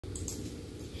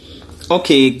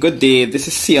Okay, good day. This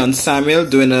is Sion Samuel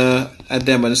doing a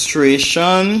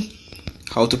demonstration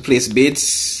how to place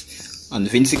bids on the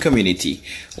VC community.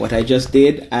 What I just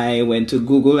did, I went to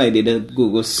Google. I did a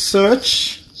Google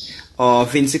search or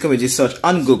VC community search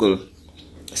on Google.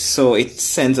 So it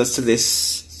sends us to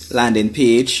this landing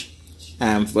page.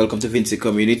 Welcome to VC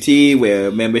community,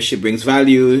 where membership brings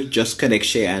value. Just connect,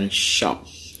 share, and shop.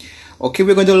 Okay,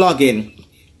 we're going to log in.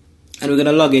 And we're going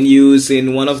to log in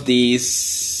using one of these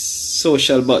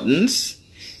social buttons,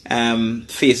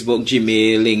 Facebook,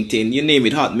 Gmail, LinkedIn, you name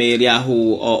it, Hotmail,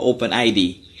 Yahoo, or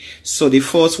OpenID. So the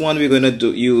first one we're going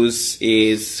to use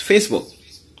is Facebook.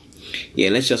 Yeah,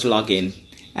 let's just log in.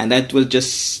 And that will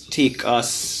just take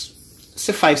us,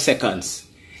 say, 5 seconds.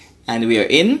 And we are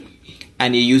in.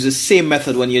 And you use the same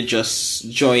method when you're just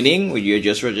joining, or you're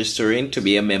just registering to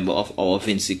be a member of our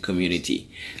VC community.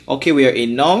 Okay, we are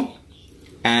in now.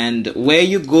 And where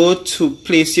you go to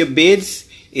place your bids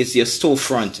is your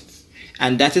storefront,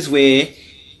 and that is where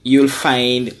you'll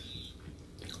find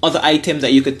other items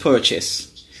that you could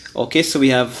purchase. Okay, so we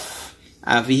have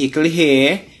a vehicle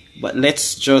here, but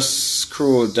let's just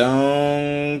scroll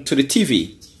down to the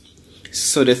TV.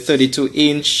 So the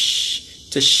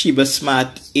 32-inch Toshiba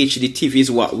Smart HD TV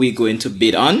is what we're going to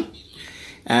bid on.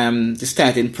 The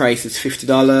starting price is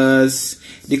 $50.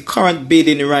 The current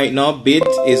bidding right now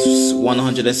is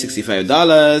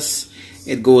 $165.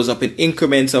 It goes up in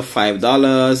increments of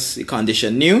 $5. The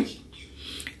condition new,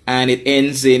 and it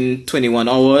ends in 21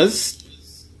 hours.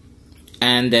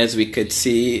 And as we could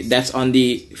see, that's on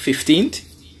the 15th.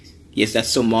 Yes,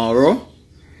 that's tomorrow.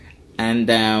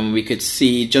 And we could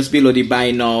see just below the buy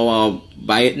now or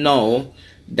buy it now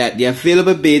that the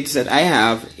available bids that I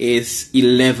have is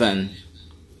 11.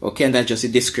 Okay, and that's just the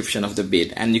description of the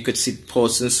bid, and you could see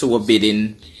persons who were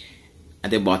bidding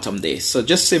at the bottom there. So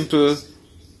just simple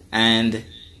and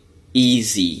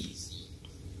easy.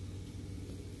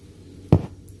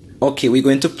 Okay, we're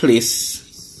going to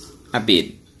place a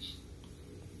bid.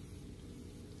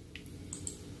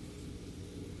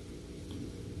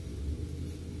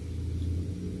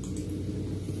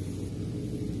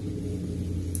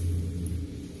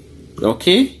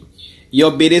 Okay, your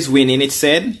bid is winning, it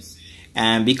said.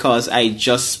 And because I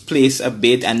just placed a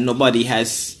bid and nobody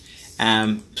has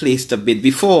placed a bid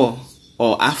before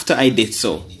or after I did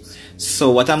so.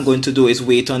 So what I'm going to do is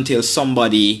wait until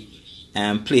somebody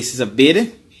places a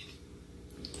bid,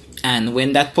 and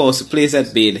when that person places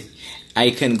that bid,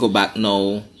 I can go back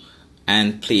now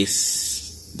and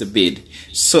place the bid.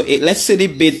 So let's say the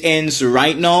bid ends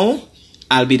right now,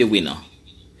 I'll be the winner.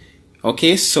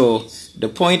 Okay, so the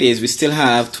point is we still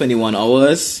have 21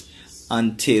 hours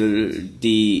until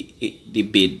the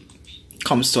bid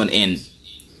comes to an end.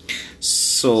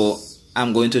 So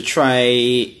I'm going to try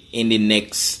in the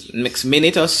next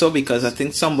minute or so, because I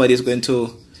think somebody is going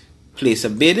to place a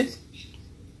bid.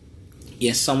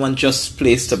 Yes, someone just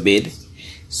placed a bid.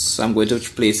 So I'm going to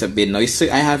place a bid now. You see,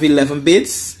 I have 11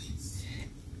 bids,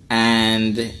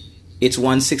 and it's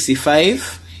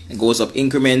 165. It goes up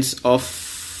increments of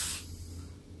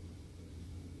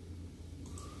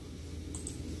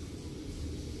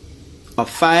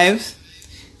 5.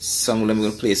 So I'm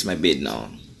going to place my bid now.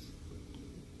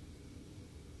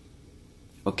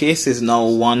 Okay, so it's now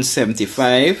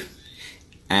 175,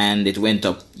 and it went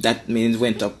up. That means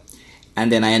went up,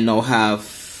 and then I now have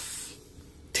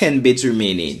 10 bids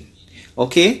remaining.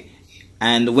 Okay,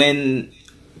 and when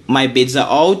my bids are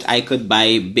out, I could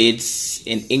buy bids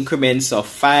in increments of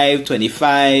 $5,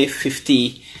 $25,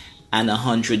 $50, and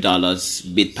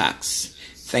 $100 bid packs.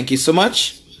 Thank you so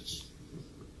much.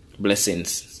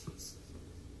 Blessings.